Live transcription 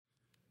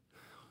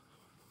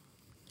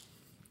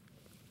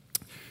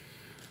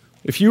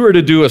If you were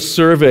to do a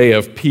survey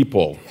of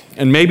people,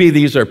 and maybe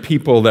these are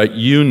people that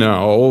you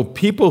know,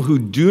 people who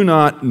do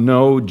not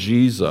know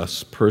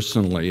Jesus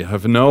personally,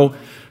 have no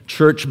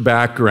church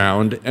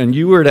background, and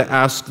you were to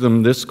ask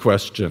them this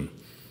question,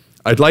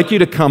 I'd like you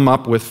to come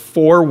up with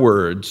 4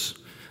 words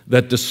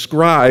that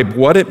describe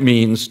what it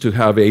means to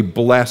have a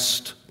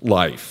blessed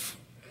life.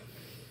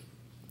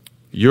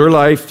 Your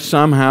life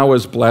somehow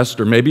is blessed,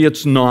 or maybe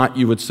it's not,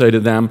 you would say to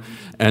them,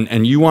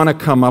 and you want to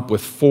come up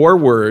with 4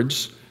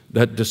 words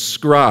that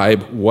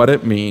describe what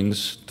it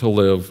means to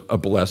live a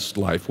blessed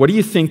life. What do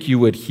you think you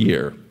would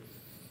hear?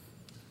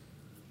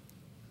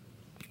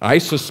 I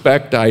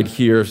suspect I'd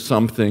hear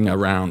something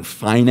around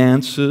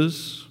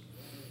finances.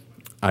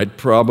 I'd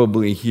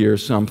probably hear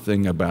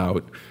something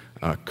about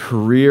a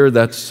career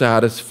that's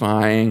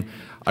satisfying.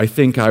 I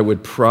think I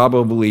would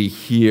probably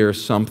hear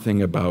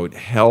something about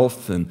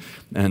health and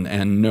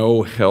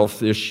no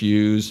health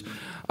issues.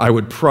 I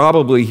would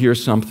probably hear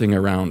something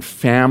around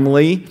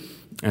family.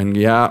 And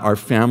yeah, our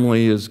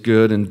family is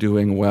good and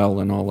doing well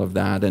and all of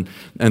that.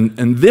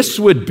 And this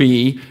would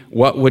be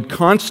what would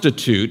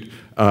constitute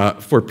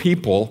for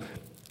people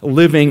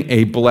living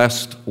a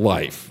blessed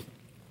life.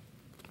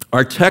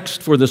 Our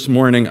text for this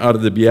morning out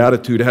of the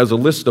Beatitude has a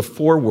list of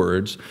 4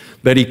 words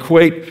that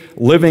equate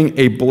living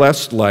a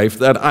blessed life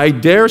that I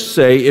dare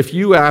say if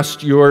you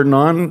asked your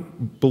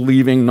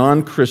non-believing,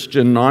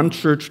 non-Christian,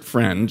 non-church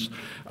friends,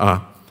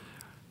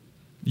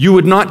 you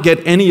would not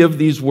get any of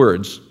these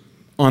words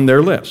on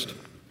their list.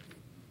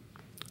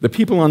 The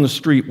people on the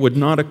street would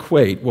not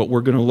equate what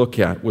we're going to look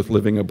at with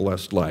living a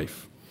blessed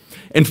life.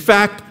 In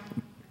fact,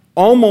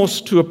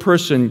 almost to a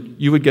person,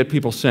 you would get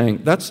people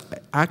saying, that's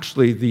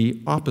actually the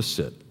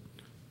opposite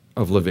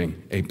of living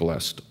a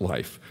blessed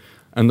life.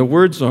 And the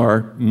words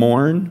are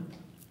mourn,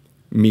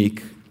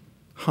 meek,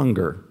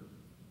 hunger,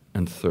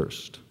 and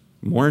thirst.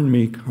 Mourn,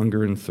 meek,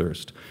 hunger, and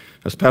thirst.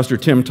 As Pastor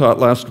Tim taught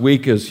last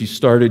week as he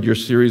started your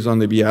series on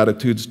the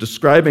Beatitudes,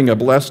 describing a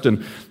blessed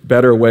and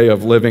better way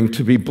of living,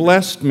 to be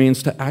blessed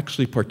means to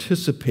actually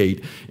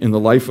participate in the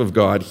life of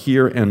God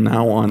here and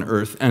now on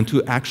earth, and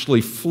to actually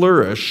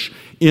flourish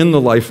in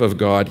the life of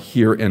God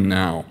here and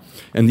now.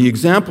 And the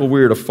example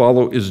we are to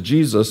follow is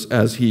Jesus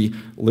as he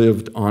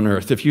lived on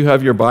earth. If you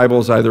have your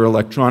Bibles either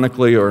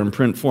electronically or in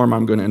print form,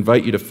 I'm going to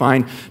invite you to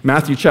find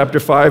Matthew chapter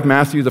 5,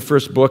 Matthew, the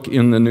first book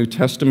in the New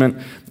Testament.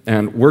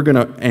 And we're going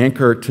to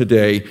anchor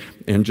today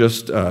in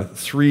just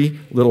 3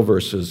 little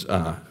verses,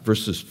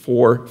 verses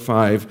 4,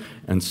 5,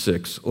 and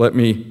 6. Let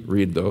me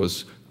read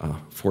those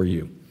for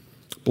you.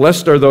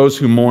 Blessed are those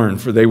who mourn,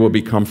 for they will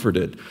be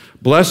comforted.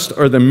 Blessed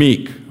are the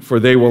meek, for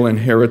they will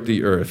inherit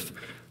the earth.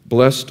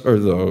 Blessed are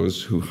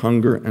those who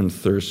hunger and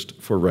thirst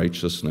for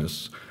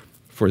righteousness,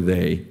 for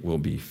they will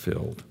be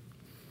filled.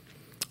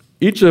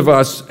 Each of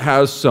us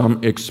has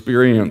some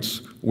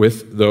experience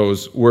with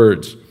those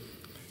words.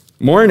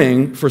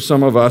 Mourning, for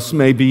some of us,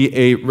 may be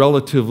a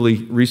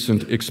relatively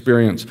recent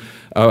experience,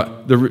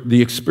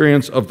 the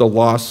experience of the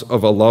loss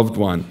of a loved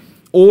one.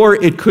 Or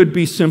it could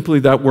be simply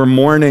that we're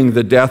mourning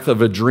the death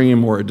of a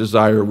dream or a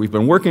desire. We've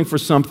been working for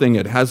something,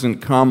 it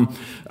hasn't come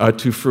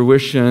to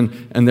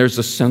fruition, and there's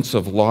a sense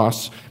of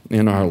loss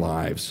in our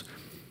lives.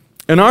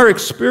 And our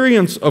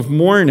experience of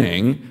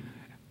mourning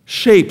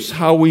shapes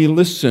how we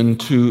listen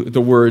to the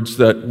words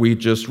that we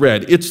just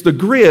read. It's the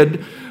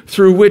grid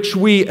through which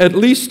we, at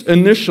least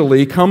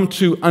initially, come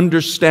to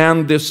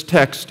understand this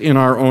text in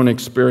our own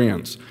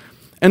experience.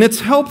 And it's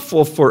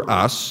helpful for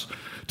us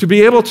to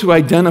be able to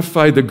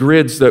identify the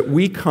grids that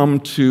we come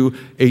to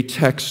a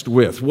text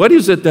with. What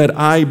is it that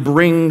I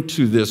bring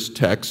to this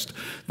text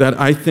that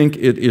I think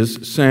it is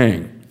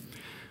saying?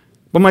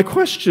 But my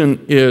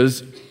question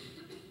is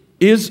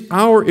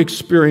our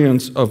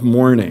experience of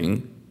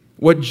mourning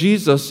what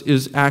Jesus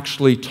is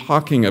actually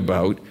talking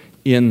about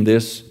in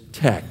this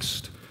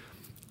text?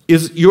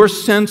 Is your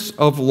sense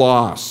of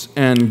loss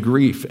and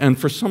grief, and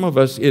for some of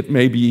us it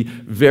may be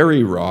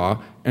very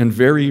raw and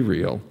very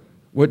real,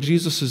 what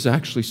Jesus is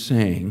actually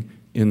saying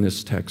in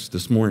this text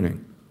this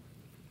morning?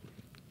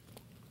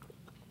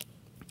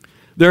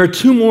 There are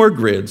 2 more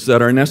grids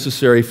that are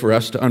necessary for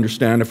us to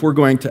understand if we're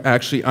going to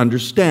actually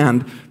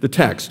understand the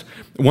text.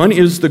 One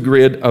is the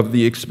grid of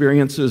the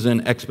experiences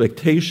and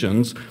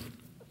expectations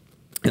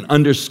and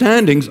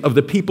understandings of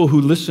the people who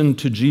listened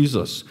to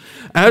Jesus.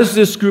 As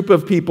this group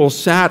of people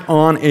sat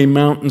on a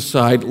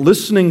mountainside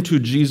listening to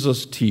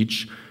Jesus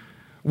teach,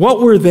 what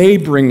were they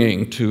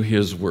bringing to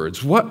his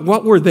words?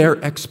 What were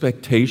their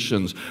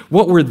expectations?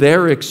 What were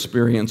their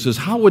experiences?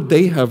 How would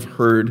they have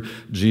heard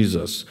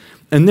Jesus?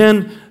 And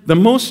then the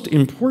most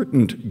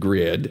important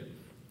grid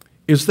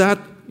is that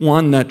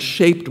one that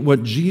shaped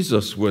what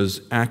Jesus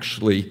was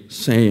actually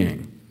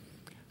saying.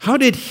 How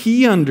did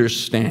he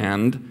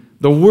understand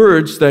the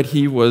words that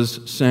he was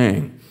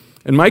saying?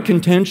 And my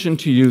contention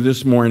to you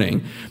this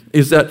morning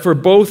is that for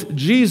both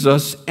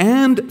Jesus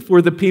and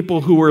for the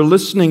people who were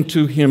listening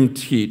to him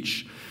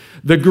teach,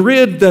 the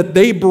grid that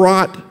they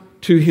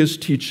brought to his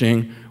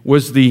teaching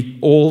was the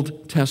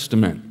Old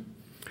Testament.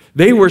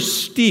 They were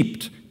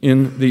steeped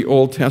in the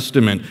Old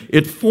Testament.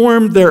 It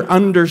formed their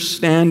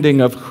understanding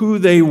of who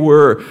they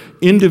were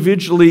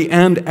individually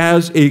and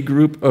as a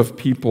group of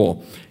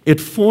people.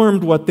 It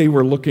formed what they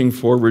were looking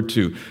forward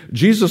to.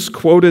 Jesus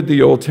quoted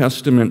the Old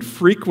Testament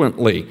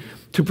frequently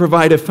to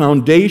provide a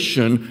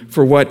foundation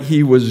for what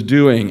he was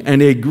doing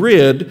and a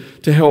grid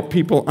to help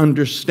people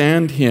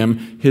understand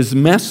him, his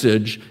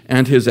message,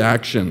 and his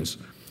actions.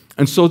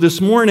 And so this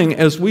morning,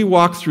 as we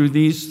walk through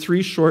these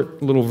 3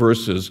 short little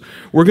verses,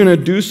 we're going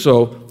to do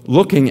so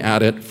looking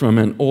at it from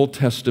an Old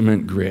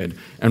Testament grid.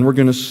 And we're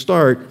going to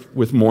start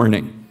with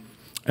mourning.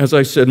 As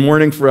I said,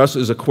 mourning for us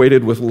is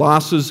equated with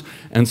losses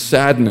and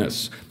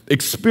sadness,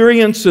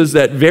 experiences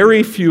that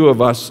very few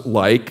of us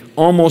like,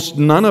 almost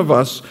none of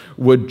us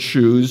would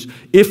choose.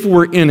 If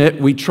we're in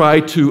it, we try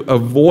to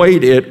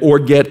avoid it or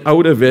get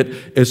out of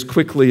it as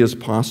quickly as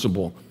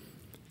possible.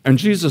 And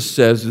Jesus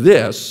says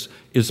this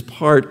is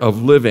part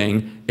of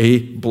living a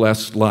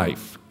blessed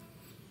life.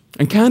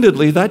 And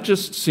candidly, that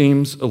just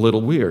seems a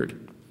little weird.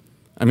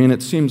 I mean,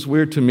 it seems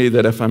weird to me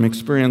that if I'm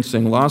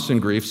experiencing loss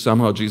and grief,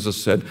 somehow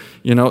Jesus said,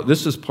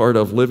 this is part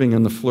of living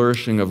in the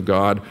flourishing of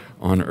God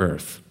on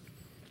earth.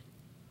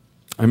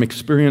 I'm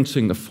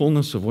experiencing the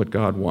fullness of what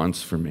God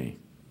wants for me.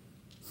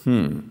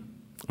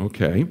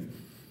 Okay.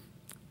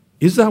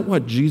 Is that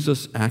what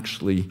Jesus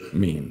actually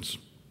means?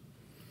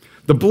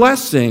 The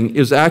blessing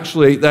is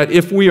actually that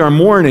if we are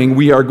mourning,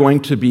 we are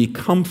going to be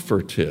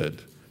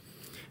comforted.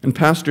 And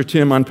Pastor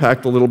Tim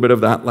unpacked a little bit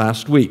of that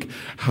last week,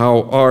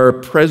 how our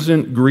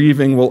present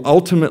grieving will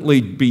ultimately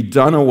be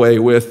done away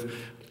with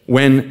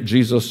when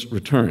Jesus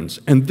returns.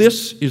 And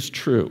this is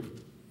true.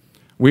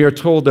 We are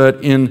told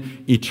that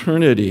in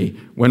eternity,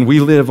 when we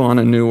live on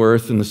a new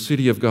earth and the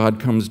city of God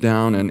comes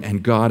down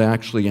and God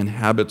actually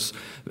inhabits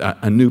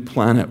a new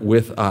planet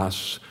with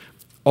us,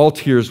 all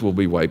tears will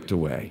be wiped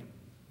away.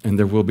 And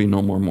there will be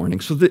no more mourning.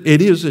 So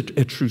it is a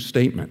true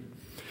statement.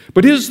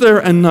 But is there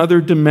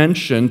another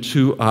dimension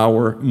to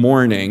our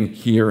mourning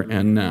here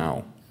and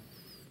now?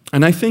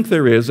 And I think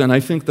there is, and I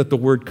think that the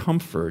word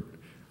comfort,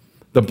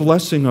 the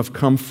blessing of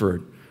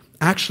comfort,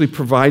 actually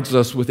provides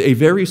us with a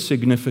very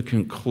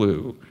significant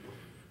clue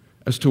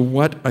as to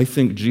what I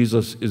think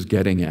Jesus is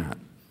getting at.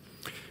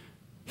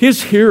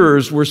 His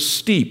hearers were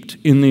steeped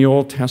in the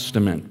Old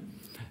Testament.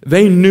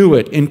 They knew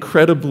it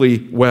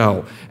incredibly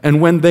well.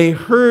 And when they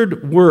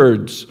heard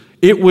words,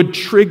 it would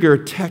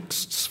trigger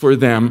texts for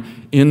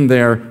them in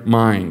their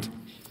mind.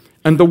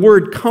 And the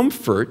word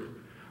comfort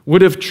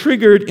would have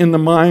triggered in the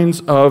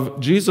minds of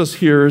Jesus'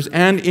 hearers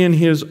and in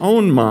his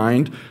own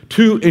mind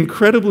 2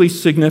 incredibly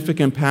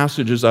significant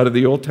passages out of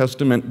the Old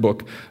Testament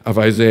book of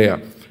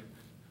Isaiah.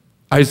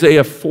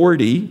 Isaiah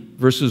 40,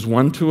 verses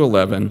 1 to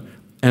 11,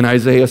 and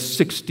Isaiah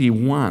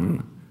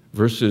 61,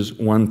 verses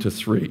 1 to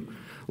 3.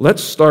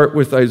 Let's start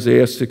with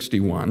Isaiah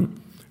 61,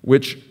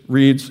 which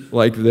reads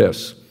like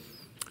this.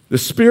 The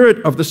Spirit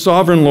of the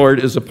Sovereign Lord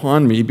is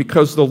upon me,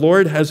 because the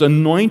Lord has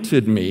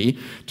anointed me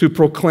to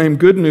proclaim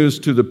good news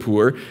to the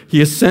poor. He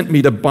has sent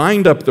me to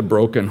bind up the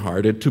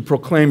brokenhearted, to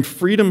proclaim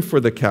freedom for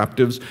the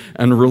captives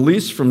and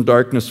release from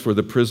darkness for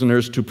the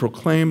prisoners, to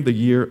proclaim the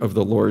year of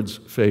the Lord's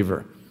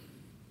favor.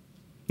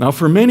 Now,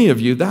 for many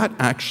of you, that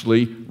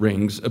actually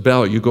rings a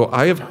bell. You go,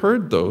 I have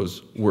heard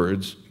those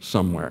words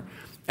somewhere.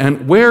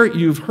 And where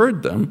you've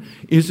heard them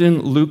is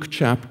in Luke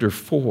chapter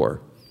 4.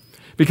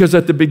 Because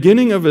at the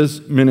beginning of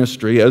his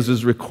ministry, as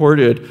is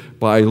recorded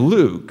by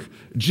Luke,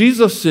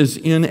 Jesus is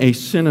in a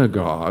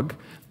synagogue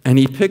and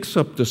he picks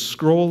up the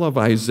scroll of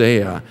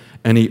Isaiah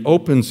and he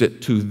opens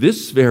it to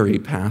this very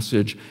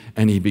passage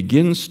and he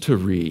begins to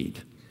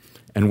read.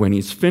 And when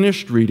he's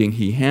finished reading,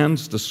 he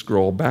hands the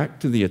scroll back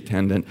to the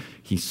attendant,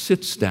 he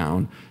sits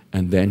down,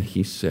 and then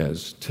he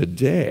says,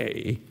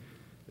 today,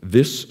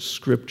 this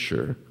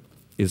scripture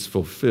is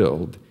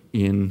fulfilled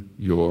in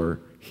your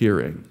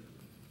hearing.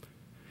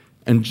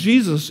 And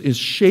Jesus is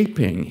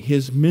shaping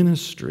his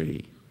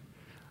ministry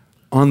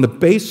on the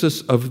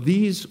basis of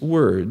these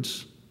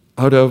words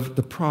out of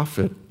the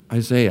prophet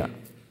Isaiah.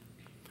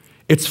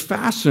 It's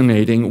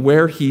fascinating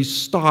where he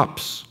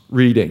stops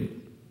reading.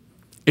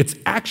 It's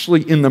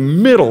actually in the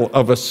middle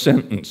of a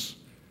sentence,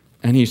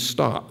 and he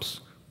stops.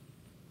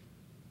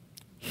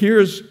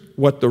 Here's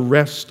what the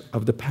rest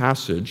of the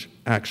passage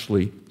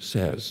actually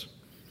says.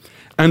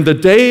 And the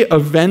day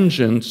of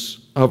vengeance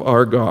of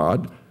our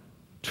God,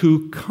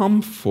 to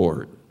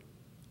comfort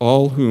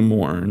all who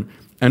mourn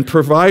and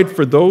provide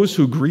for those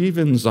who grieve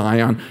in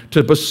Zion,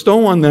 to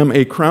bestow on them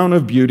a crown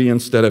of beauty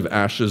instead of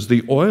ashes,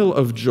 the oil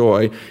of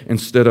joy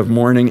instead of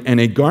mourning, and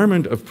a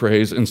garment of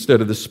praise instead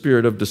of the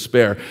spirit of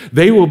despair.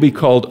 They will be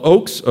called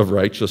oaks of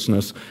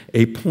righteousness,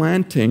 a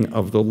planting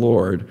of the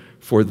Lord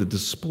for the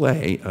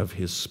display of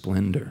his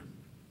splendor.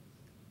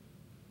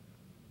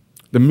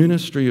 The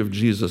ministry of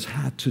Jesus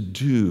had to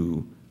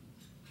do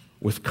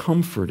with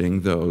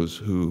comforting those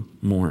who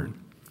mourn.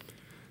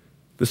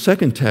 The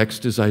second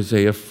text is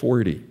Isaiah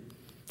 40.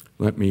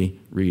 Let me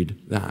read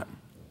that.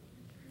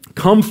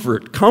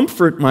 Comfort,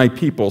 comfort my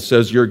people,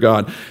 says your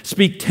God.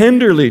 Speak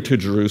tenderly to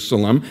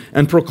Jerusalem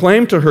and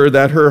proclaim to her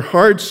that her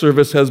hard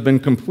service has been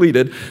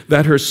completed,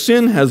 that her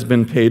sin has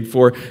been paid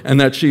for, and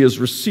that she has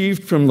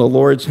received from the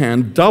Lord's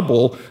hand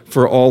double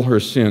for all her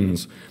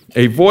sins.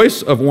 A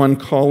voice of one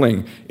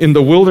calling, in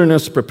the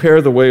wilderness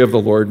prepare the way of the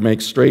Lord,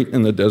 make straight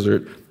in the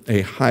desert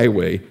a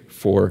highway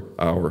for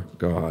our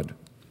God.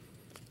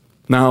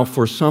 Now,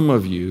 for some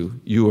of you,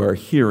 you are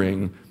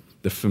hearing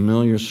the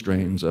familiar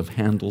strains of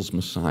Handel's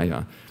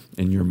Messiah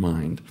in your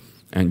mind,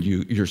 and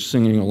you're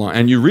singing along,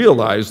 and you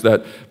realize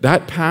that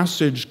that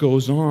passage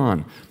goes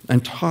on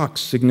and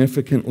talks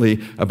significantly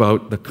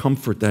about the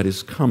comfort that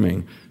is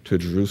coming to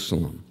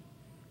Jerusalem.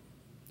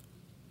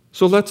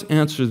 So let's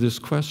answer this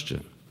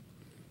question.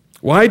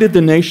 Why did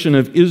the nation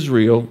of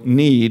Israel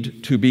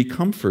need to be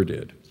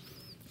comforted?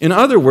 In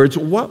other words,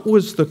 what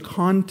was the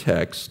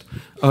context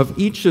of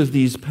each of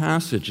these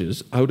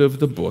passages out of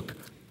the book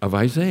of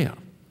Isaiah?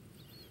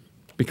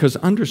 Because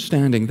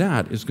understanding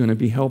that is going to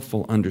be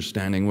helpful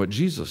understanding what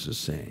Jesus is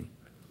saying.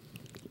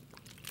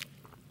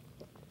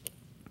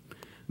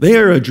 They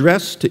are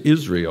addressed to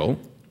Israel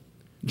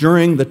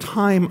during the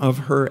time of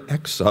her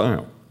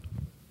exile.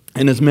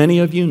 And as many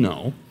of you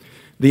know,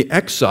 the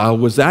exile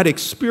was that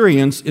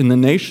experience in the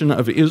nation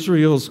of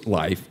Israel's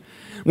life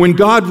when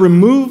God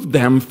removed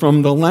them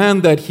from the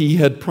land that he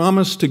had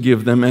promised to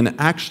give them and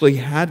actually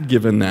had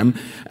given them.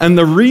 And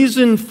the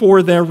reason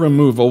for their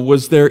removal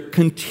was their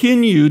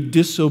continued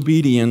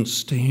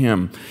disobedience to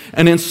him.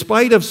 And in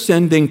spite of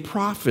sending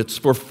prophets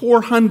for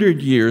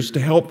 400 years to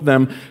help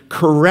them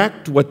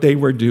correct what they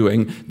were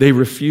doing, they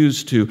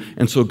refused to.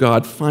 And so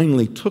God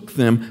finally took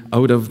them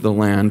out of the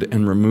land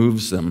and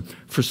removes them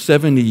for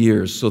 70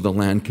 years so the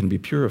land can be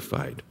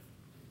purified.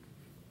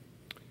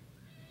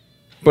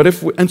 But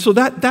so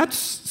that's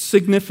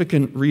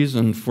significant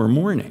reason for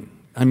mourning.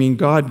 I mean,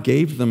 God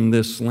gave them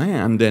this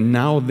land, and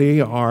now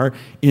they are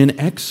in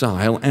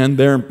exile, and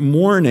they're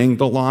mourning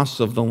the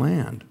loss of the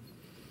land.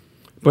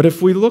 But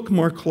if we look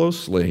more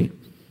closely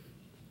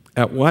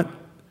at what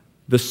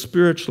the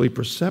spiritually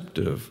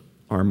perceptive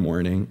are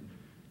mourning,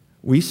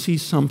 we see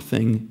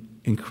something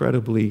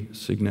incredibly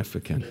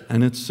significant,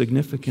 and it's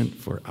significant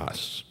for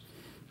us.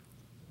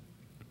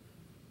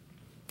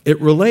 It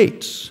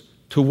relates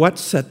to what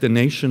set the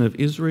nation of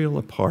Israel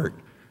apart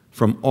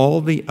from all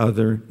the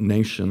other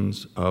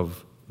nations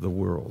of the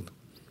world.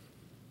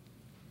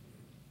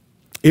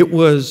 It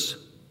was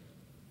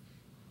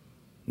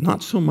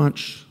not so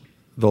much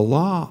the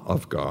law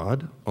of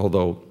God,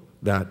 although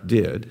that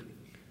did,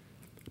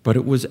 but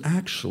it was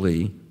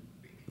actually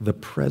the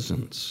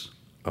presence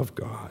of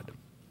God.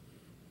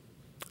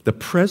 The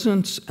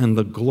presence and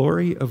the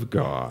glory of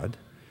God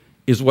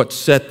is what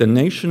set the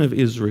nation of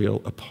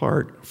Israel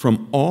apart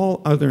from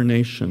all other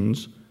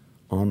nations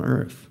on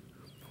earth.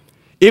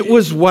 It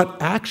was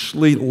what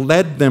actually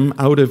led them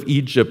out of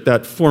Egypt,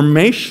 that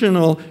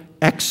formational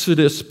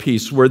Exodus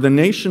piece where the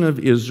nation of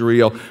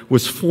Israel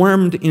was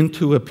formed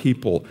into a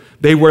people.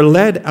 They were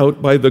led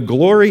out by the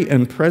glory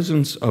and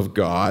presence of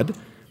God,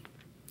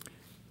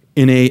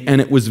 and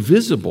it was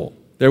visible.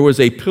 There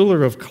was a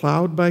pillar of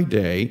cloud by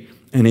day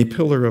and a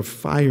pillar of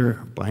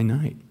fire by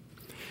night.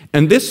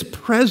 And this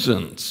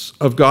presence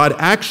of God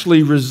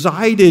actually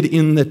resided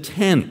in the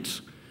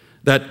tent,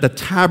 that the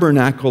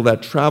tabernacle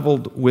that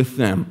traveled with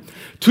them,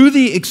 to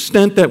the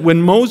extent that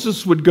when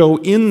Moses would go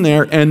in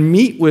there and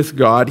meet with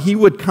God, he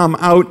would come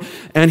out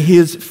and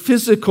his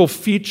physical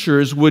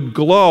features would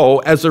glow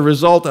as a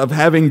result of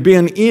having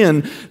been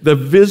in the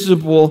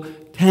visible,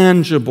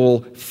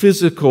 tangible,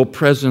 physical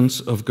presence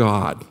of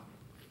God.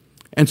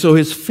 And so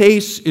his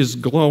face is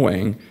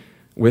glowing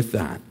with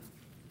that.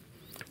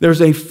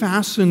 There's a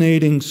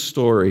fascinating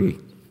story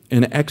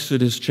in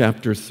Exodus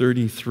chapter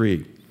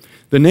 33.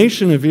 The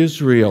nation of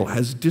Israel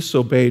has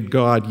disobeyed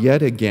God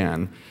yet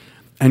again,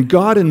 and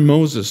God and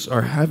Moses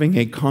are having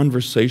a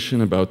conversation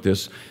about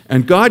this,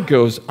 and God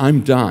goes,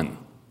 I'm done.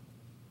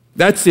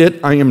 That's it.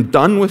 I am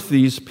done with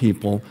these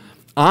people.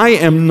 I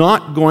am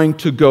not going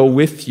to go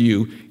with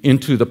you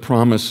into the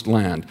promised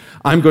land.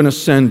 I'm going to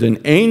send an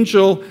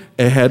angel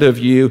ahead of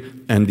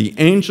you, and the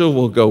angel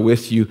will go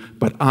with you,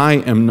 but I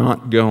am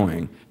not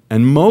going.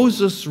 And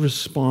Moses'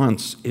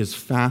 response is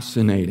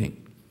fascinating.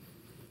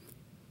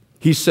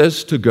 He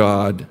says to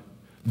God,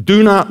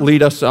 do not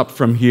lead us up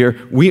from here.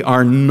 We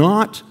are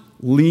not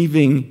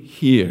leaving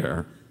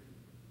here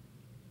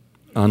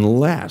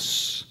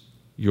unless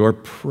your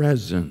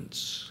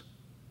presence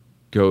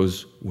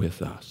goes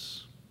with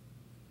us.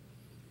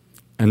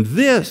 And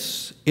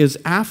this is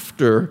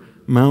after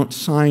Mount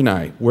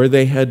Sinai, where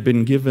they had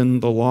been given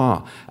the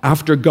law.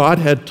 After God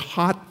had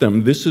taught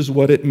them, this is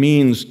what it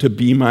means to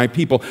be my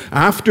people.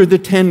 After the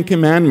 10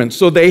 Commandments.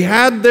 So they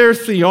had their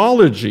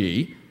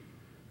theology,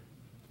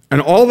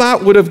 and all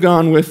that would have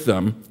gone with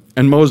them.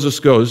 And Moses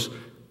goes,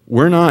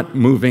 we're not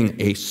moving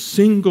a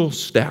single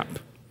step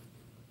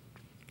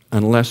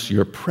unless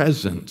your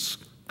presence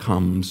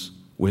comes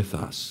with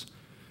us.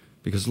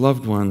 Because,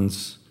 loved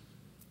ones,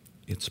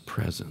 it's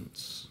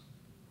presence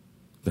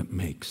that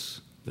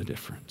makes the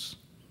difference.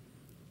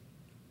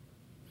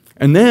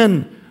 And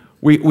then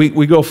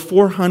we go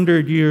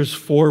 400 years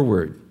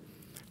forward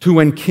to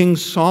when King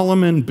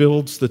Solomon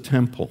builds the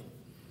temple.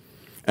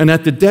 And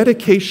at the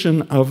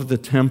dedication of the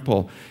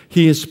temple,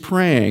 he is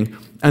praying,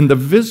 and the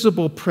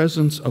visible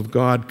presence of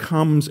God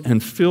comes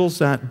and fills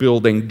that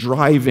building,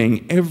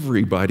 driving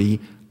everybody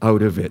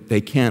out of it.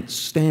 They can't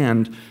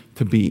stand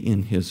to be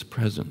in his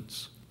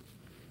presence.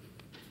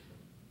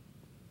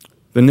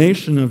 The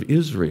nation of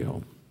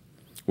Israel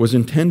was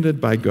intended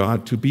by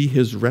God to be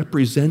his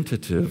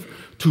representative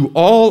to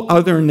all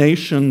other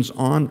nations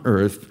on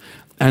earth,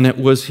 and it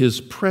was his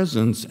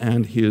presence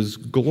and his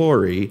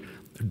glory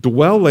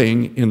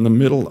dwelling in the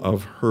middle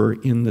of her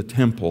in the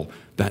temple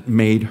that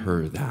made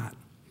her that.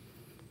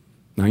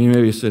 Now you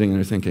may be sitting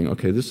there thinking,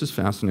 okay, this is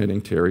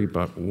fascinating, Terry,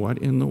 but what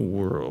in the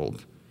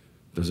world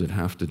does it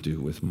have to do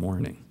with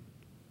mourning?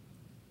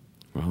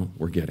 Well,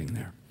 we're getting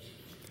there.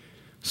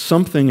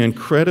 Something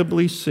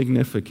incredibly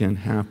significant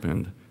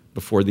happened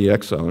before the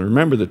exile. And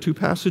remember, the two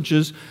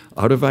passages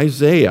out of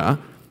Isaiah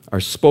are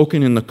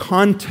spoken in the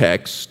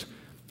context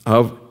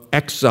of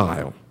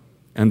exile,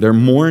 and they're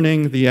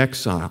mourning the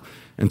exile.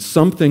 And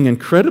something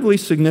incredibly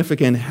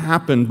significant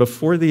happened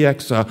before the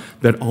exile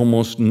that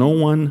almost no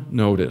one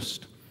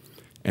noticed.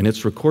 And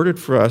it's recorded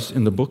for us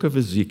in the book of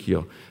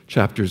Ezekiel,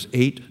 chapters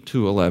 8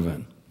 to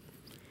 11.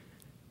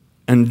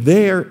 And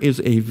there is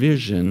a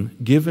vision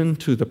given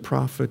to the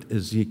prophet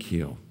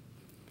Ezekiel.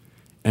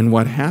 And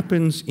what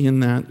happens in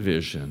that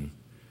vision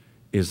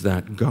is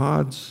that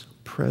God's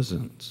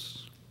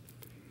presence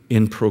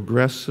in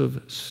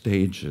progressive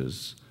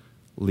stages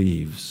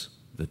leaves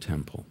the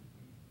temple.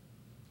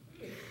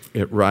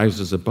 It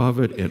rises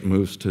above it, it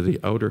moves to the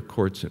outer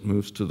courts, it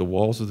moves to the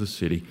walls of the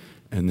city,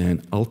 and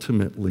then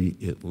ultimately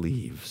it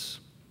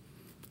leaves.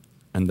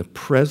 And the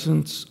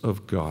presence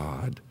of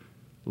God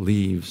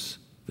leaves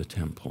the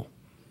temple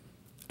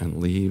and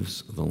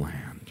leaves the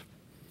land.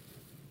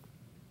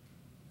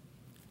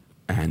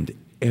 And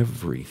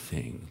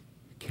everything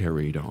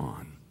carried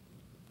on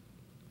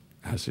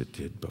as it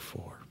did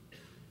before.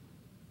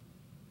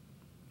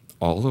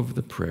 All of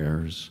the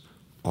prayers,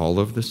 all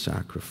of the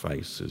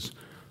sacrifices,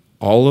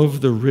 all of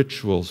the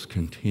rituals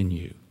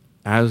continue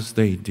as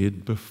they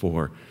did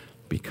before,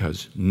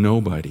 because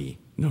nobody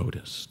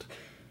noticed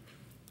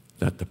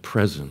that the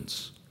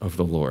presence of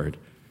the Lord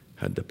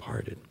had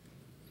departed.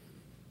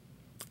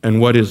 And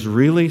what is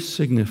really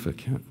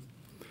significant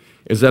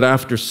is that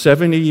after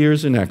 70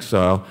 years in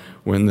exile,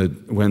 when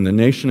the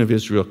nation of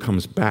Israel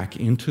comes back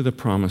into the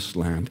promised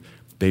land,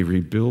 they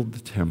rebuild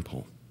the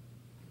temple.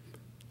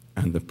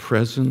 And the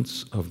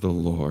presence of the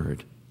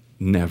Lord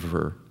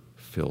never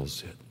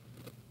fills it.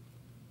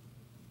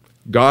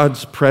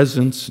 God's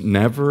presence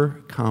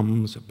never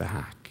comes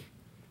back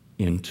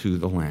into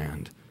the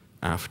land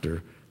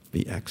after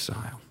the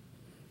exile.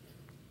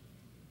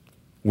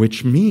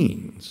 Which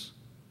means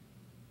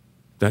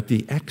that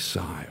the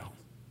exile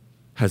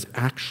has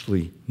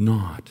actually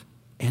not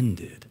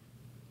ended.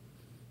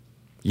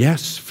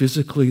 Yes,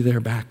 physically they're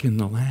back in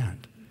the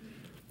land,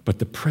 but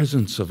the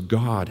presence of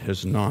God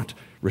has not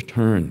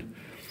returned.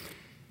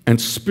 And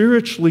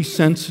spiritually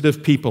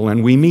sensitive people,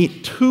 and we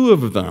meet two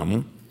of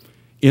them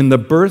in the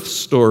birth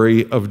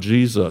story of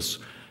Jesus,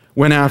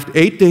 when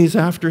 8 days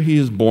after he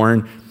is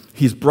born,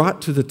 he's brought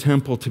to the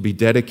temple to be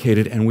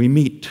dedicated, and we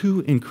meet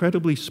two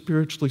incredibly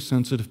spiritually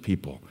sensitive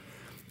people,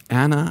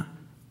 Anna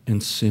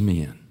and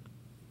Simeon.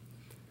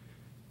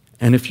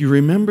 And if you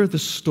remember the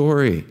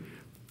story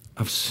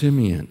of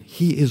Simeon,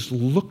 he is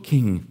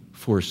looking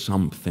for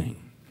something.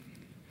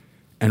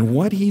 And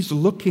what he's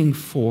looking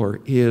for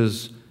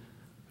is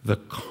the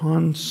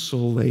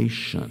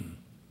consolation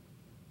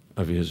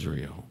of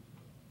Israel.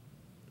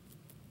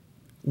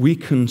 We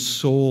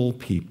console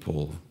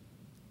people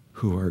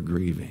who are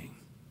grieving.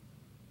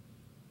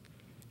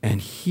 And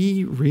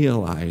he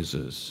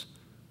realizes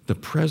the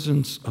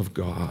presence of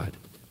God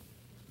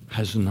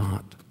has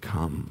not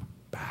come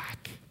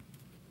back.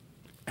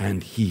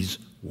 And he's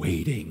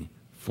waiting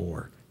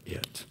for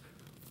it.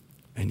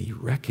 And he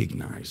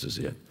recognizes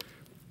it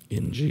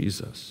in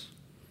Jesus.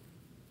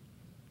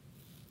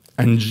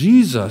 And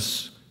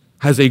Jesus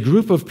has a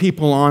group of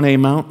people on a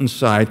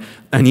mountainside,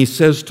 and he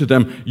says to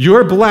them,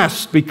 "You're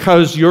blessed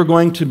because you're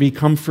going to be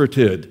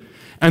comforted."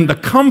 And the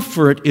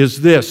comfort is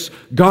this: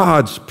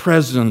 God's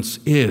presence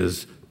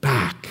is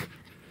back.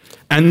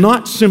 And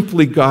not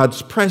simply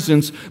God's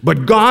presence,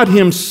 but God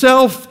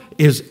himself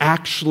is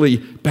actually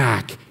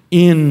back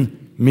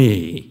in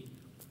me.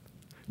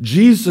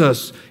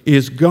 Jesus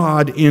is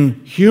God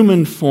in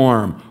human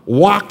form,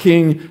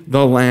 walking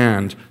the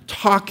land,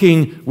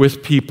 talking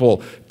with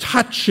people,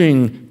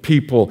 touching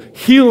people,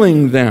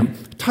 healing them,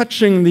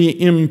 touching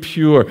the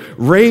impure,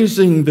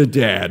 raising the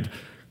dead.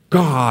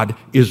 God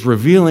is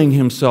revealing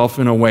himself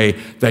in a way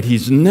that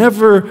he's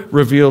never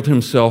revealed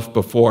himself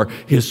before.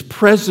 His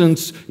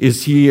presence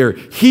is here.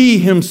 He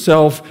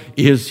himself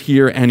is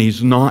here, and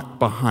he's not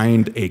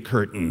behind a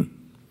curtain,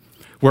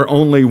 where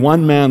only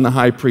one man, the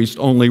high priest,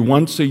 only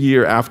once a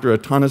year after a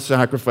ton of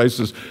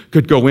sacrifices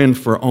could go in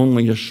for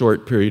only a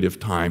short period of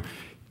time.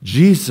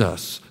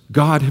 Jesus,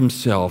 God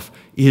himself,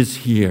 is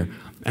here,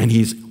 And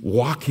he's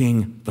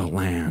walking the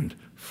land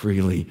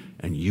freely,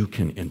 and you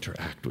can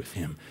interact with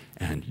him,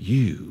 and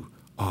you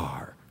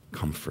are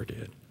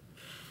comforted.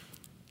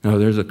 Now,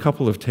 there's a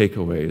couple of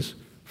takeaways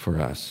for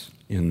us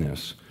in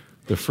this.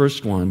 The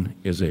first one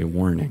is a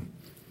warning.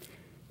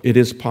 It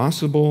is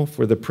possible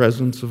for the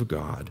presence of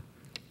God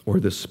or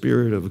the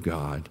Spirit of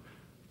God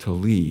to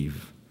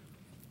leave,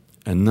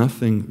 and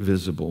nothing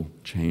visible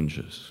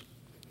changes.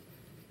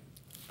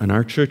 And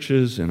our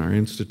churches and our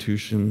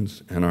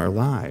institutions and our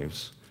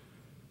lives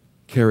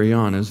carry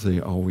on as they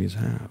always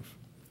have.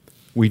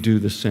 We do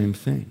the same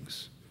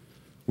things.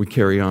 We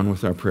carry on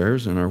with our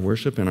prayers and our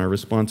worship and our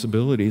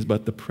responsibilities,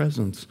 but the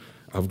presence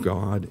of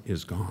God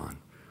is gone.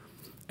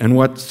 And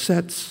what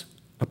sets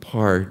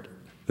apart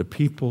the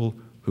people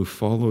who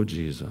follow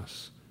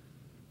Jesus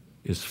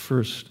is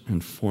first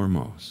and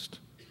foremost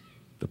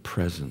the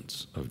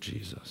presence of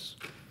Jesus.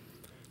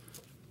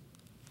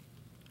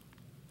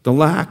 The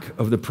lack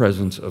of the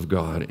presence of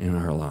God in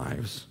our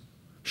lives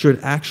should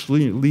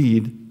actually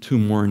lead to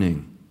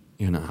mourning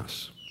in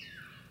us.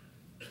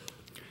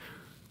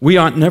 We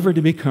ought never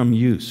to become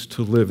used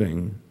to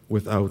living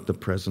without the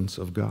presence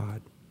of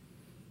God.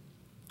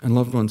 And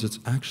loved ones, it's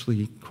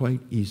actually quite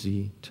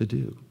easy to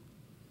do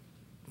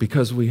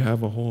because we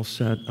have a whole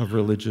set of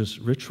religious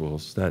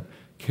rituals that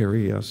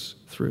carry us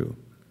through.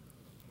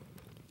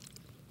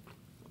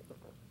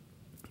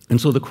 And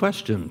so the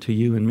question to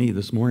you and me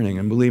this morning,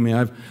 and believe me,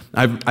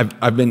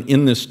 I've been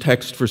in this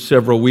text for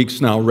several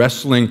weeks now,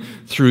 wrestling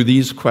through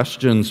these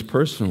questions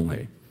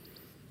personally.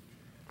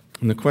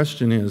 And the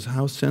question is,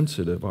 how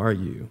sensitive are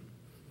you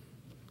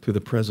to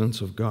the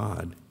presence of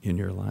God in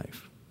your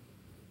life?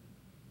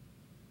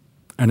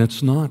 And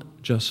it's not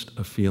just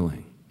a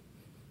feeling,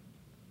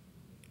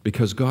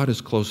 because God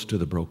is close to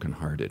the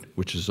brokenhearted,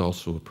 which is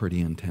also a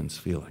pretty intense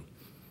feeling,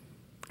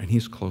 and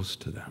he's close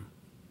to them.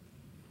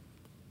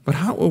 But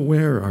how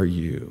aware are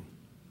you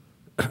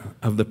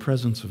of the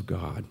presence of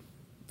God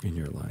in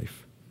your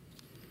life?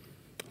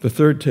 The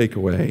third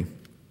takeaway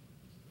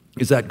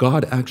is that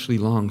God actually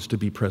longs to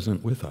be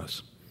present with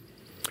us.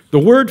 The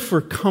word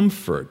for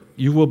comfort,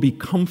 you will be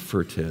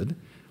comforted,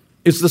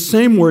 is the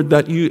same word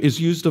that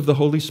is used of the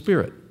Holy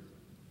Spirit.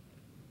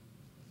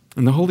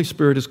 And the Holy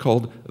Spirit is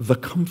called the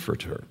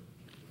Comforter.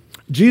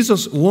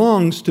 Jesus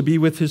longs to be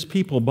with his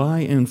people by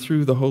and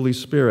through the Holy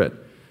Spirit.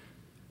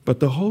 But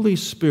the Holy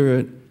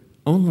Spirit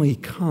only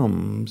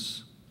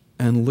comes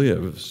and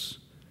lives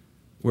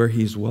where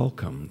he's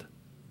welcomed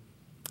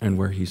and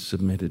where he's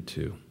submitted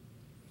to.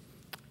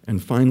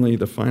 And finally,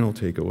 the final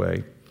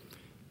takeaway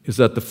is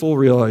that the full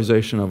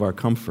realization of our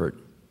comfort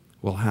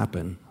will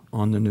happen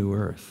on the new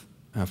earth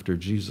after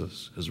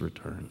Jesus has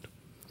returned.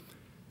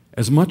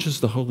 As much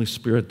as the Holy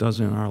Spirit does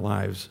in our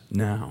lives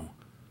now,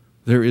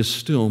 there is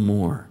still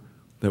more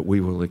that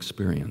we will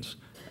experience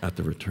at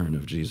the return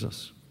of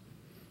Jesus.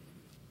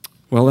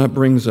 Well, that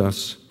brings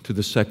us to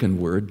the second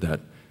word that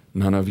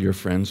none of your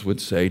friends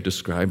would say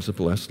describes a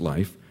blessed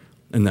life,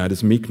 and that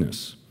is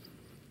meekness.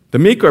 The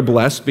meek are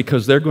blessed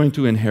because they're going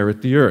to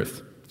inherit the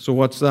earth. So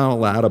what's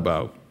all that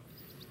about?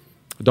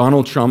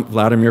 Donald Trump,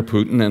 Vladimir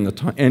Putin,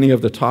 and any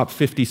of the top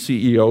 50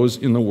 CEOs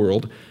in the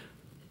world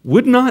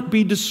would not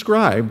be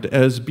described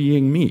as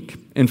being meek.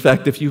 In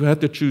fact, if you had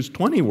to choose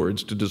 20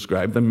 words to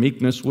describe them,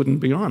 meekness wouldn't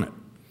be on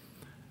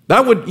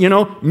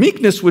it.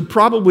 Meekness would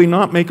probably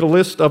not make a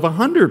list of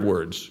 100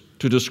 words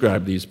to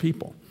describe these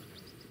people.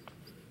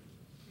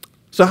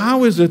 So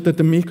how is it that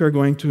the meek are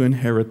going to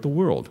inherit the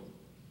world?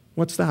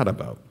 What's that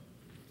about?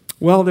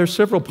 Well, there's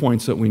several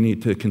points that we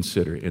need to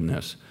consider in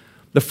this.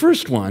 The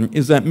first one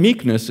is that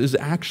meekness is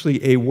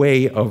actually a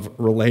way of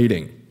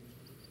relating.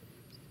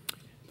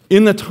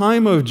 In the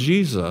time of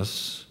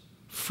Jesus,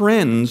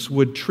 friends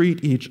would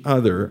treat each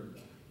other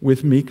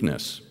with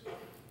meekness.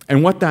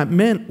 And what that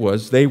meant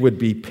was they would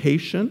be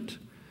patient,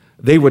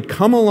 they would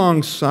come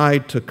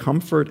alongside to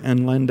comfort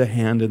and lend a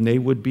hand, and they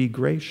would be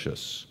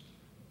gracious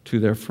to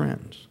their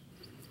friends.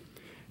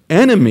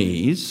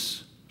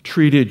 Enemies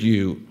treated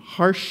you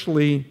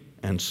harshly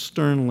and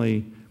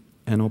sternly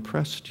and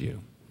oppressed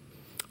you.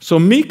 So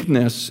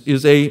meekness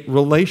is a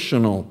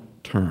relational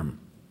term.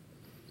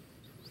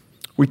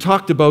 We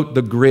talked about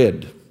the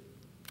grid.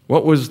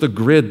 What was the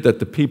grid that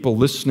the people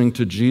listening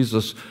to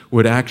Jesus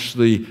would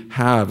actually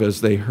have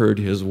as they heard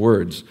his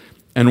words?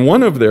 And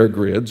one of their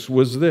grids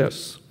was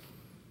this.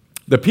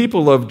 The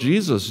people of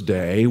Jesus'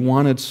 day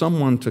wanted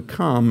someone to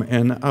come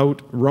and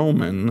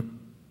out-Roman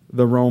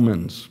the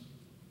Romans.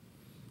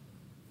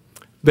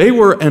 They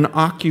were an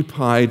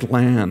occupied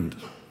land.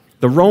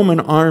 The Roman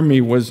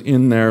army was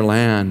in their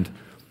land,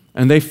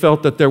 and they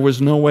felt that there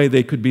was no way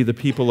they could be the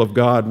people of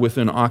God with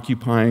an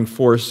occupying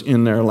force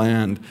in their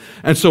land.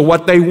 And so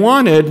what they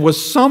wanted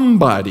was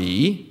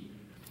somebody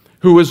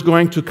who was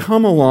going to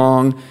come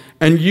along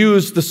and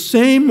use the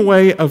same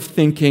way of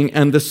thinking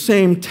and the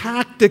same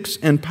tactics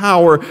and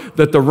power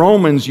that the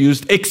Romans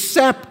used,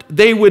 except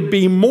they would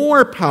be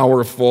more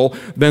powerful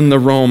than the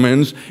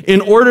Romans in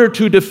order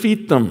to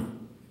defeat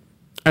them.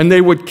 And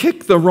they would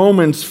kick the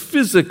Romans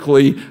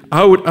physically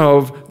out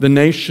of the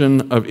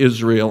nation of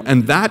Israel.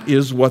 And that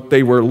is what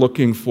they were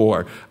looking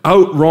for.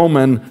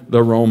 Out-Roman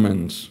the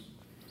Romans.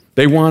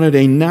 They wanted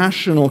a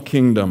national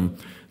kingdom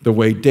the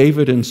way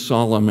David and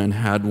Solomon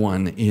had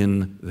one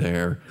in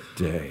their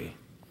day.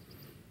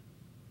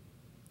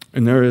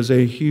 And there is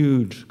a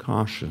huge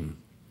caution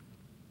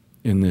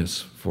in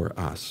this for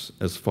us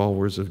as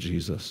followers of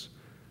Jesus.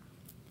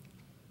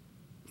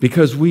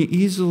 Because we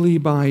easily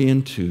buy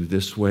into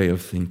this way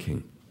of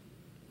thinking.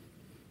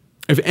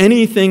 If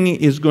anything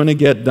is going to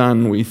get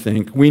done, we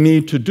think, we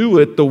need to do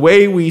it the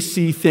way we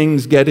see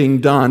things getting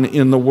done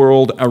in the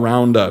world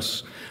around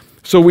us.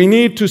 So we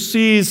need to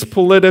seize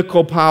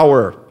political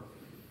power.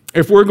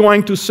 If we're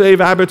going to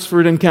save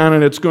Abbotsford and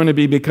Canada, it's going to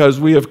be because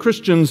we have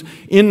Christians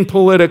in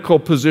political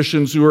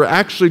positions who are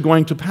actually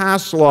going to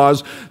pass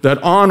laws that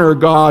honor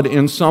God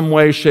in some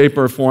way, shape,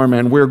 or form,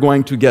 and we're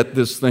going to get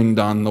this thing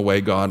done the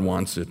way God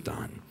wants it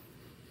done.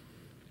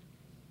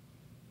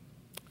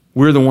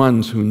 We're the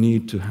ones who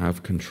need to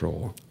have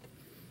control.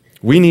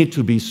 We need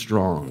to be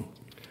strong.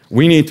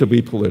 We need to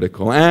be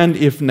political. And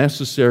if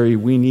necessary,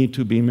 we need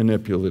to be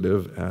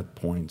manipulative at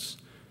points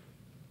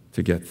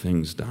to get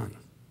things done.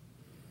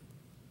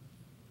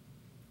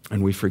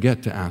 And we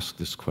forget to ask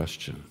this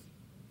question.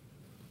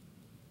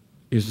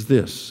 Is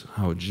this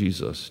how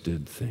Jesus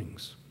did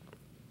things?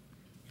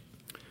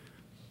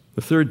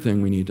 The third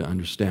thing we need to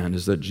understand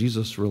is that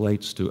Jesus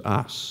relates to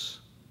us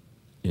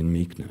in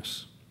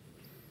meekness.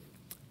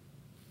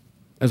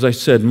 As I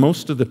said,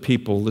 most of the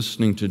people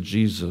listening to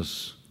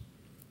Jesus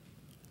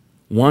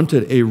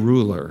wanted a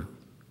ruler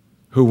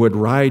who would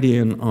ride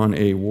in on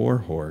a war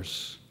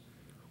horse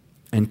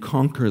and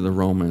conquer the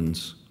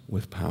Romans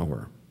with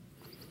power.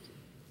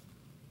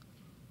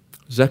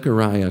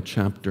 Zechariah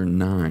chapter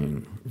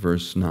 9,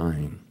 verse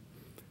 9,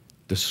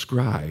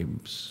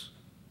 describes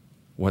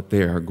what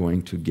they are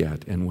going to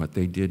get and what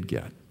they did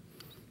get.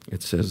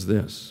 It says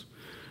this,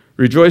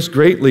 "Rejoice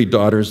greatly,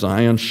 daughter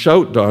Zion.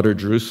 Shout, daughter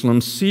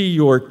Jerusalem. See,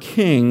 your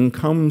king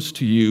comes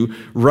to you,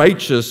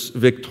 righteous,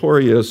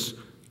 victorious,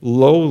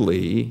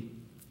 lowly,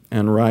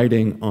 and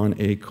riding on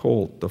a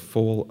colt, the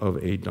foal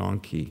of a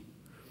donkey."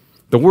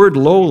 The word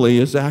lowly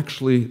is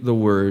actually the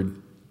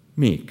word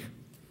meek.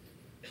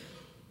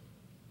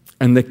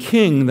 And the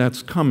king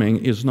that's coming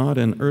is not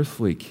an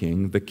earthly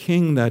king. The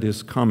king that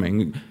is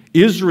coming,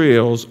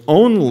 Israel's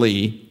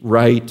only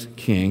right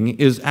king,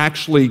 is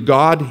actually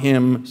God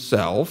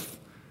himself.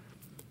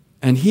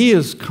 And he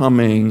is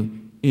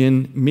coming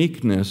in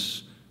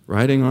meekness,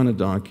 riding on a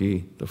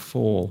donkey, the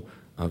foal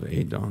of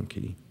a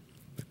donkey,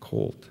 the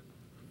colt.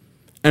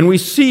 And we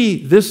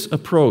see this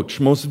approach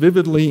most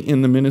vividly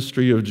in the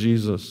ministry of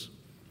Jesus.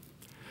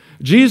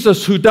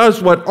 Jesus, who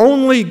does what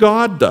only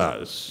God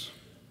does,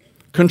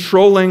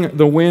 controlling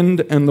the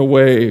wind and the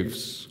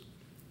waves,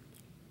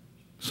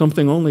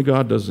 something only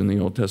God does in the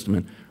Old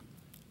Testament.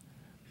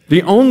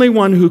 The only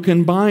one who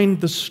can bind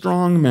the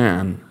strong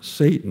man,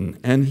 Satan,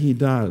 and he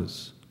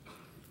does.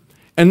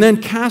 And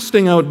then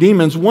casting out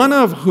demons, one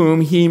of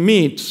whom he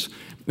meets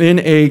in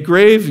a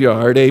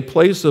graveyard, a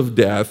place of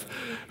death,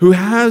 who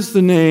has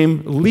the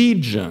name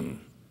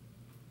Legion.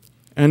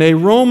 And a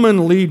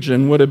Roman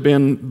legion would have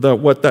been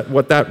what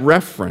that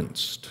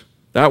referenced.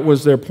 That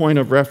was their point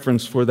of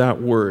reference for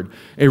that word.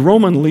 A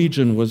Roman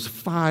legion was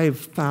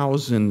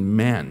 5,000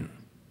 men.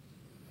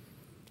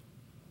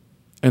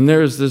 And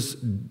there's this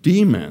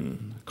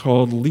demon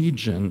called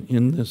Legion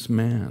in this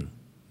man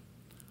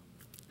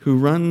who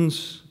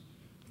runs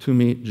to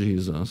meet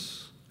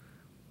Jesus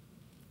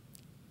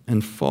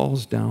and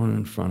falls down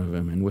in front of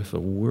him, and with a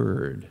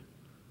word,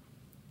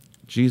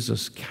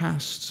 Jesus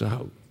casts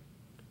out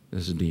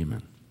this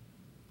demon.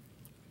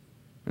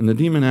 And the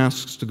demon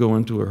asks to go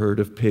into a herd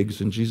of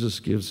pigs, and Jesus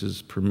gives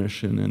his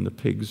permission, and the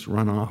pigs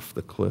run off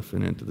the cliff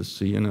and into the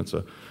sea, and it's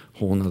a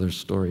whole other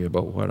story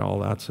about what all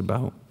that's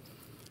about.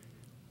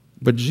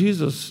 But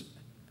Jesus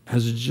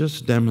has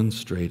just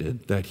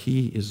demonstrated that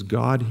he is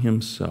God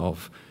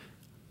himself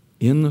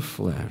in the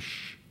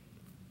flesh,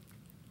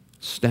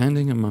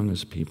 standing among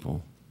his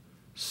people,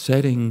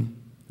 setting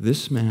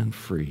this man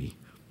free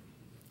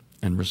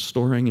and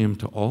restoring him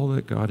to all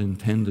that God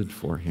intended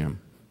for him.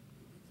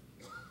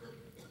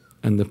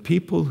 And the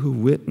people who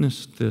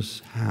witnessed this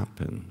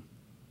happen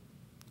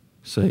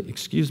say,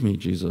 "Excuse me,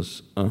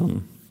 Jesus,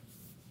 I'm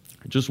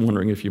just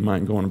wondering if you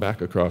mind going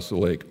back across the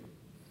lake.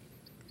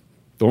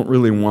 Don't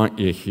really want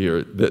you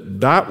here."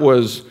 That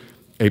was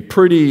a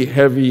pretty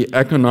heavy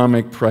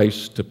economic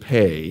price to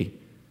pay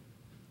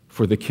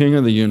for the King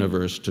of the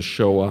universe to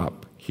show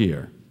up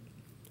here.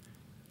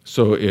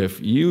 So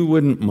if you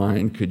wouldn't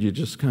mind, could you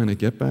just kind of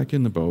get back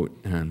in the boat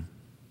and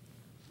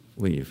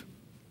leave?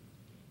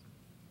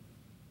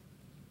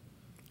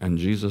 And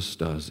Jesus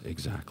does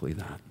exactly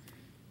that.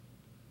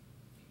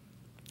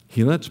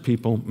 He lets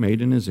people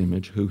made in his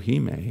image, who he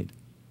made,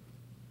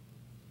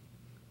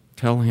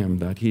 tell him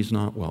that he's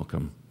not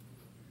welcome,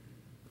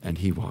 and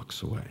he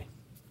walks away.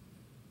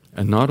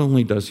 And not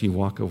only does he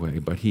walk away,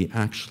 but he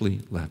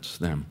actually lets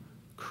them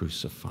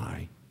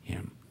crucify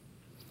him.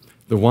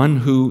 The one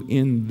who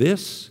in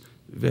this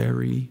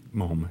very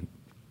moment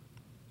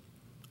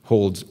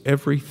holds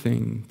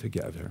everything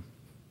together,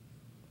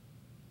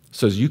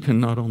 says you can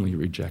not only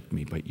reject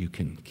me, but you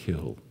can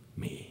kill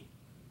me.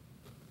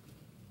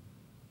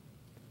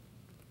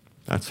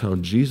 That's how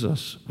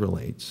Jesus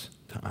relates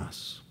to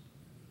us.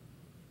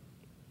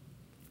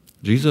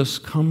 Jesus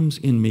comes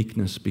in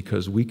meekness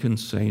because we can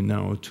say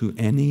no to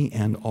any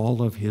and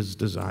all of his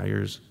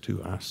desires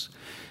to us.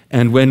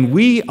 And when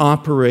we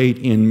operate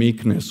in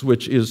meekness,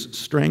 which is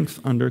strength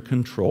under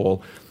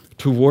control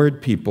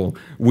toward people,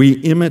 we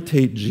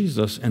imitate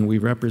Jesus and we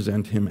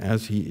represent him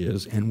as he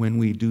is. And when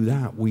we do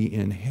that, we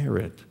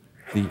inherit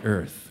the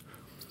earth.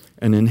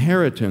 An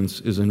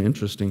inheritance is an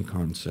interesting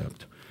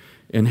concept.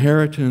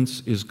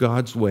 Inheritance is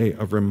God's way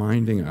of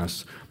reminding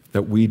us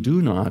that we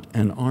do not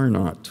and are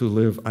not to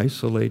live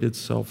isolated,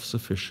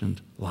 self-sufficient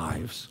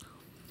lives.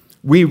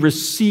 We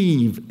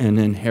receive an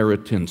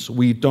inheritance.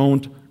 We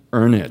don't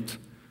earn it.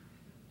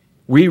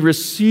 We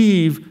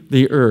receive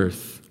the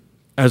earth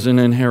as an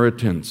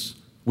inheritance.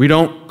 We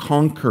don't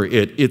conquer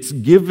it. It's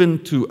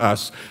given to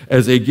us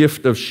as a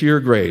gift of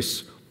sheer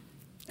grace.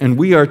 And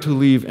we are to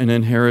leave an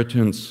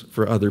inheritance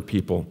for other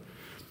people.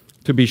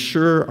 To be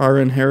sure, our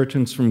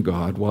inheritance from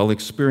God, while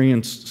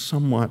experienced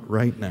somewhat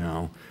right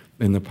now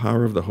in the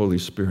power of the Holy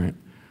Spirit,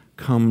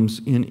 comes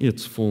in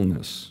its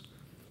fullness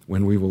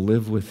when we will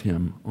live with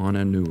him on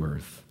a new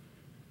earth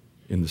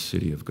in the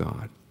city of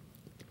God.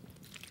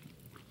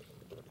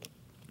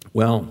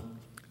 Well,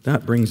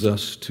 that brings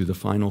us to the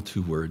final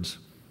two words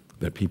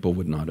that people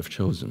would not have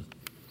chosen.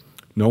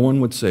 No one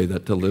would say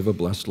that to live a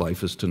blessed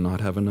life is to not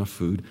have enough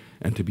food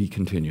and to be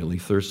continually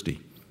thirsty.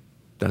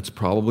 That's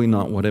probably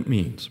not what it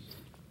means.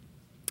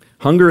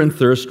 Hunger and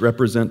thirst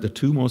represent the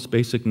two most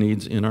basic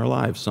needs in our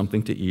lives,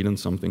 something to eat and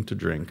something to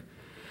drink.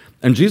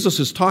 And Jesus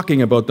is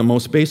talking about the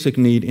most basic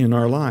need in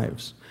our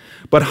lives.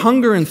 But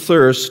hunger and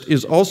thirst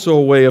is also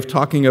a way of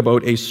talking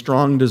about a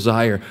strong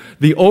desire,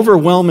 the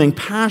overwhelming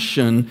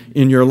passion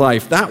in your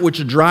life, that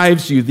which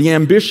drives you, the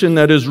ambition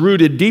that is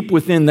rooted deep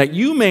within that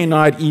you may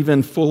not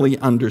even fully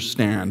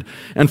understand.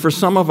 And for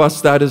some of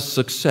us, that is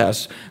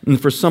success.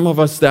 And for some of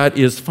us, that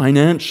is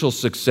financial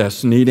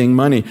success, needing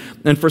money.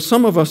 And for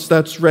some of us,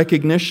 that's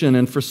recognition.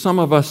 And for some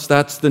of us,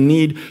 that's the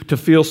need to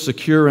feel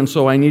secure, and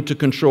so I need to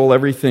control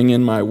everything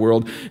in my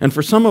world. And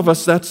for some of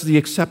us, that's the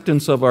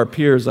acceptance of our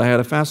peers. I had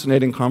a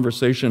fascinating conversation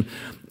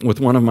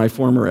with one of my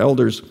former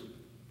elders.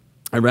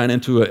 I ran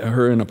into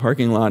her in a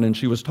parking lot, and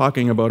she was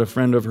talking about a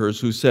friend of hers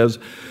who says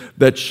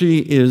that she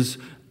is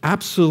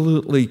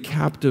absolutely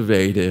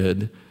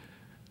captivated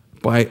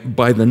by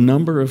the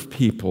number of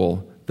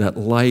people that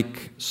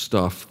like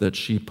stuff that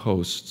she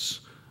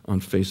posts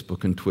on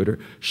Facebook and Twitter.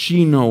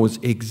 She knows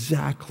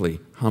exactly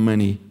how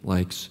many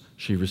likes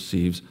she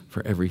receives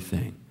for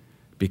everything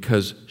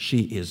because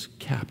she is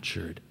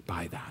captured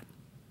by that.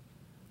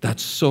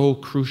 That's so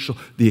crucial.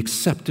 The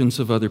acceptance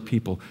of other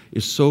people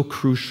is so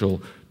crucial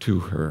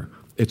to her.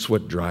 It's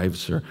what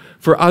drives her.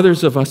 For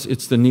others of us,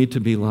 it's the need to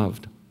be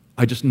loved.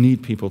 I just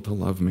need people to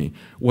love me.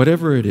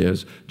 Whatever it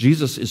is,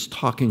 Jesus is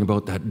talking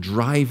about that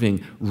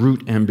driving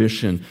root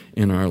ambition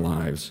in our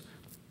lives.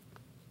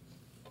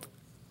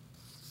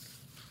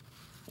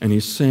 And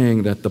he's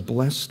saying that the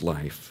blessed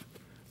life,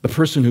 the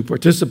person who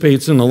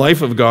participates in the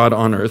life of God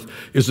on earth,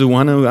 is the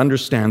one who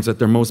understands that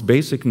their most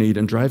basic need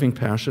and driving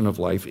passion of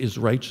life is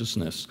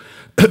righteousness,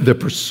 the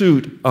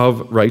pursuit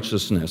of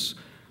righteousness.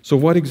 So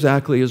what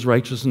exactly is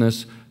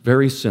righteousness?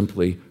 Very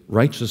simply,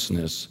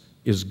 righteousness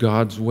is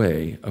God's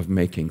way of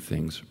making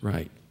things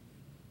right.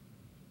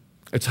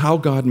 It's how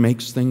God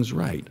makes things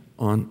right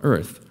on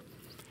earth.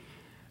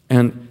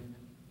 And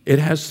it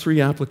has three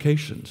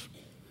applications.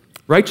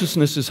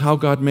 Righteousness is how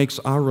God makes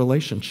our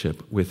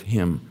relationship with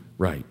him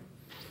right,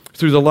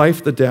 through the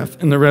life, the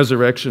death, and the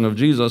resurrection of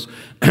Jesus.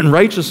 And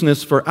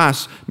righteousness for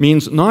us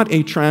means not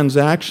a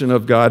transaction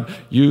of God,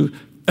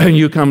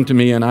 you come to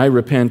me and I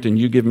repent and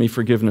you give me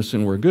forgiveness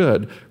and we're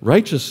good.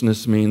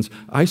 Righteousness means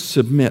I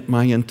submit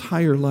my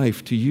entire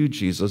life to you,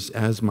 Jesus,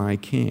 as my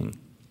King.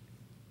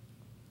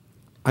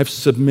 I've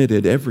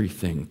submitted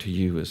everything to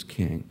you as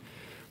King.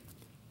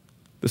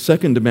 The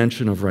second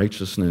dimension of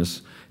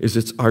righteousness is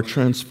it's our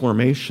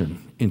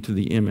transformation into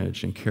the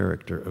image and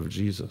character of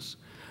Jesus.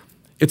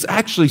 It's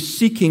actually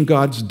seeking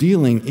God's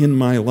dealing in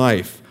my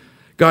life.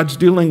 God's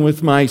dealing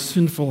with my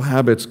sinful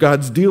habits.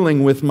 God's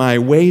dealing with my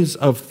ways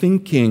of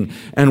thinking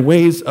and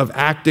ways of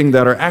acting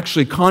that are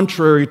actually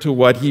contrary to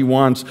what he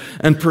wants,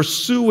 and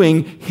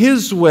pursuing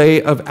his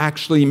way of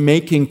actually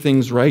making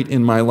things right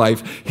in my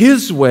life,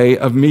 his way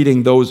of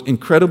meeting those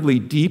incredibly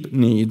deep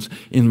needs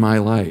in my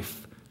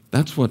life.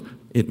 That's what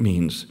it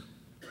means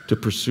to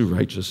pursue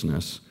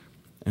righteousness.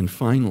 And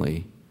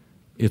finally,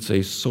 it's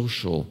a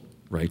social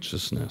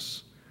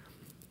righteousness.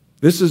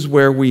 This is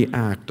where we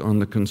act on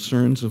the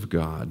concerns of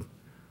God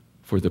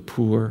for the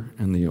poor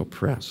and the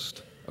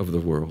oppressed of the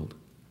world.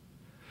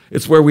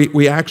 It's where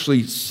we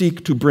actually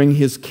seek to bring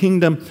his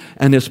kingdom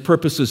and his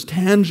purposes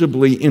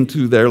tangibly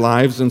into their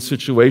lives and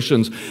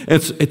situations.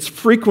 It's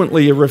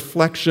frequently a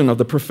reflection of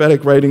the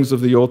prophetic writings of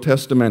the Old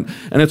Testament,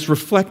 and it's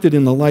reflected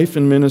in the life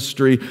and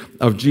ministry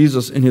of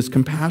Jesus in his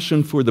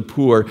compassion for the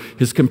poor,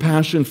 his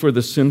compassion for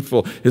the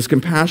sinful, his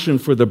compassion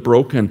for the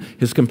broken,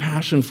 his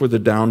compassion for the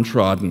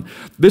downtrodden.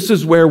 This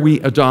is where we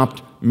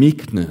adopt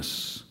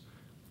meekness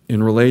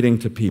in relating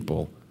to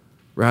people,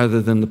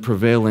 rather than the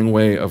prevailing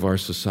way of our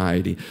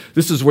society.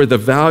 This is where the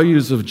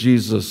values of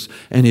Jesus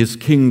and his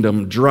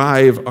kingdom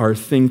drive our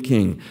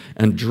thinking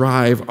and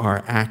drive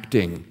our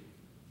acting,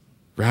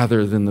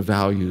 rather than the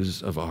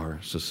values of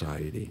our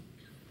society.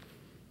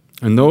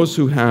 And those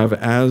who have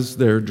as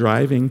their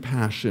driving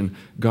passion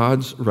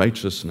God's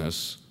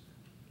righteousness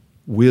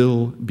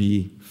will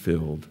be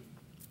filled.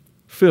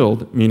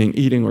 Filled, meaning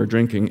eating or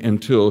drinking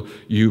until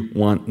you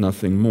want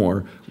nothing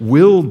more.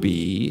 Will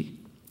be,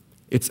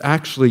 it's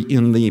actually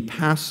in the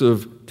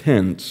passive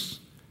tense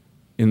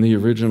in the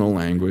original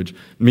language,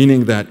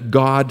 meaning that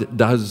God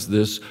does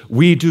this.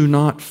 We do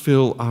not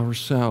fill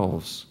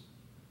ourselves.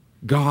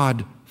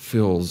 God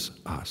fills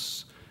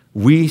us.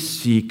 We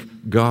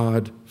seek,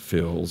 God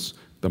fills.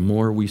 The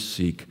more we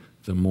seek,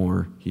 the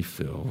more he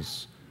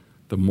fills.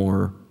 The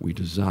more we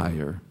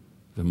desire,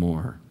 the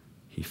more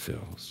he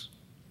fills.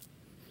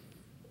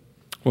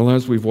 Well,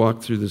 as we've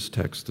walked through this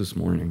text this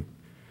morning,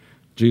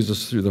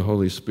 Jesus, through the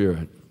Holy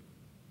Spirit,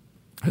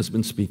 has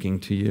been speaking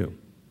to you.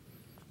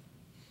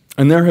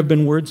 And there have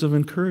been words of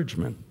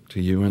encouragement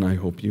to you, and I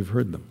hope you've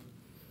heard them.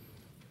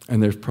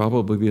 And there's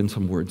probably been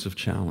some words of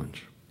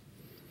challenge.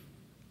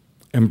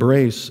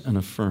 Embrace and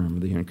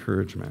affirm the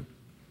encouragement.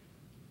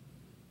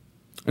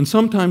 And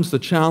sometimes the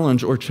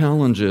challenge or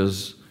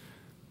challenges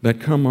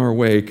that come our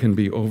way can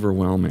be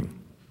overwhelming.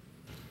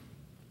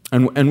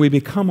 And we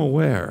become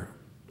aware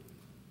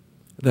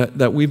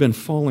that we've been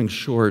falling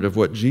short of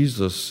what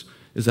Jesus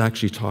is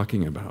actually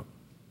talking about.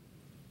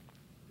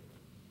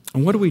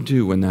 And what do we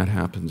do when that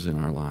happens in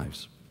our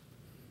lives?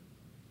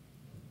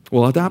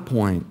 Well, at that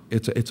point,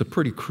 it's a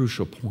pretty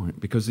crucial point,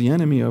 because the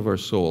enemy of our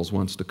souls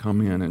wants to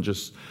come in and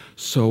just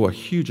sow a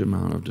huge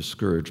amount of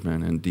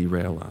discouragement and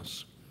derail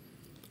us.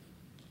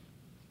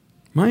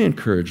 My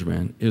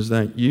encouragement is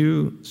that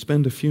you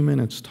spend a few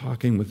minutes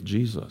talking with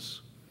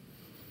Jesus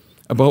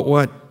about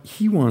what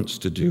he wants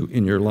to do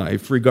in your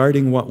life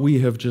regarding what we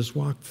have just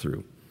walked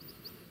through.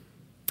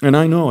 And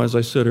I know, as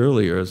I said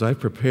earlier, as I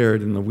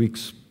prepared in the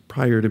weeks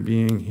prior to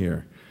being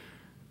here,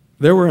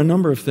 there were a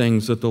number of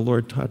things that the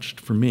Lord touched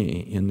for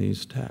me in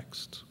these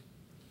texts.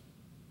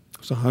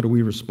 So how do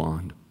we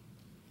respond?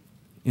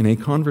 In a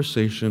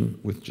conversation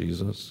with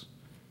Jesus,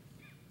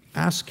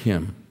 ask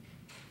him,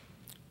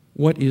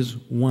 what is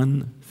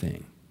one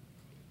thing,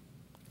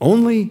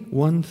 only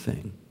one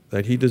thing,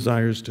 that he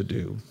desires to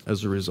do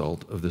as a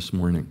result of this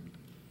morning?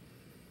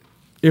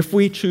 If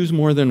we choose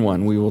more than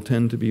one, we will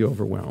tend to be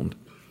overwhelmed.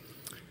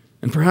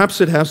 And perhaps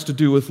it has to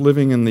do with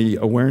living in the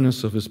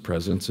awareness of his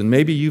presence. And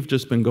maybe you've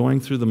just been going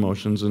through the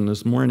motions, and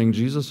this morning,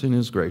 Jesus in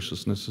his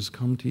graciousness has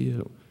come to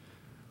you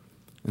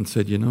and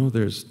said, you know,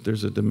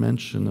 there's a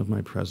dimension of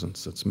my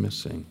presence that's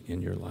missing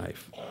in your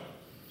life.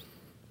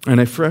 And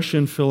a fresh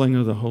infilling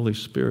of the Holy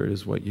Spirit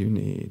is what you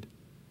need.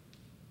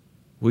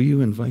 Will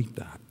you invite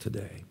that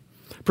today?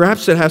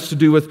 Perhaps it has to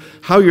do with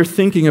how you're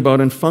thinking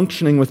about and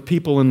functioning with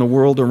people in the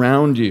world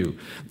around you.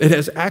 It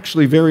has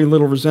actually very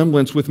little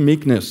resemblance with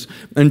meekness,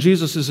 and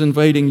Jesus is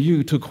inviting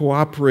you to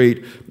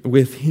cooperate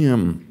with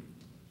him,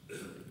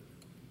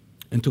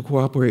 and to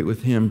cooperate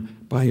with him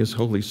by his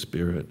Holy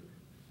Spirit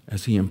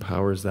as he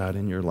empowers that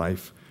in your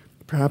life.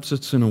 Perhaps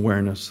it's an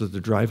awareness that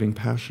the driving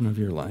passion of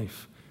your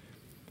life,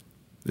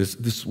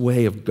 this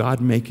way of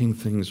God making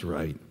things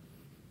right,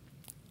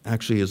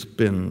 actually has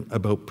been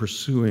about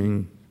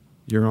pursuing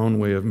your own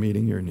way of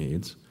meeting your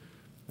needs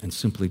and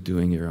simply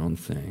doing your own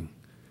thing.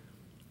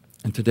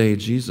 And today,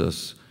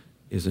 Jesus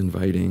is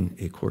inviting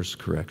a course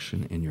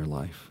correction in your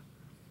life.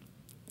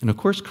 And a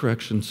course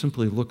correction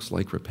simply looks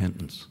like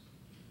repentance.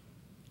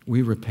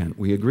 We repent.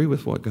 We agree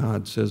with what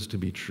God says to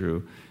be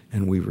true,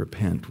 and we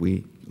repent.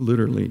 We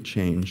literally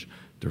change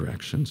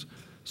directions.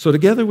 So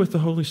together with the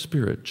Holy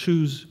Spirit,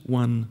 choose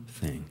one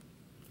thing.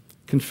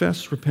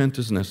 Confess, repent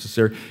as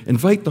necessary.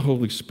 Invite the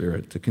Holy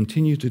Spirit to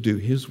continue to do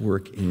his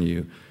work in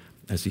you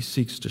as he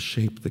seeks to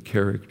shape the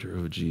character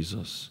of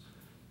Jesus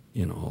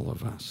in all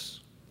of us.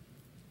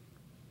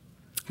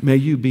 May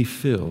you be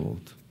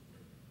filled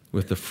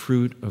with the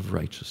fruit of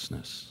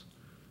righteousness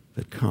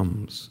that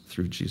comes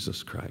through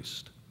Jesus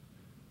Christ,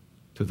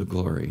 to the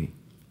glory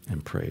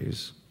and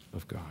praise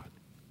of God.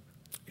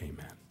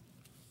 Amen.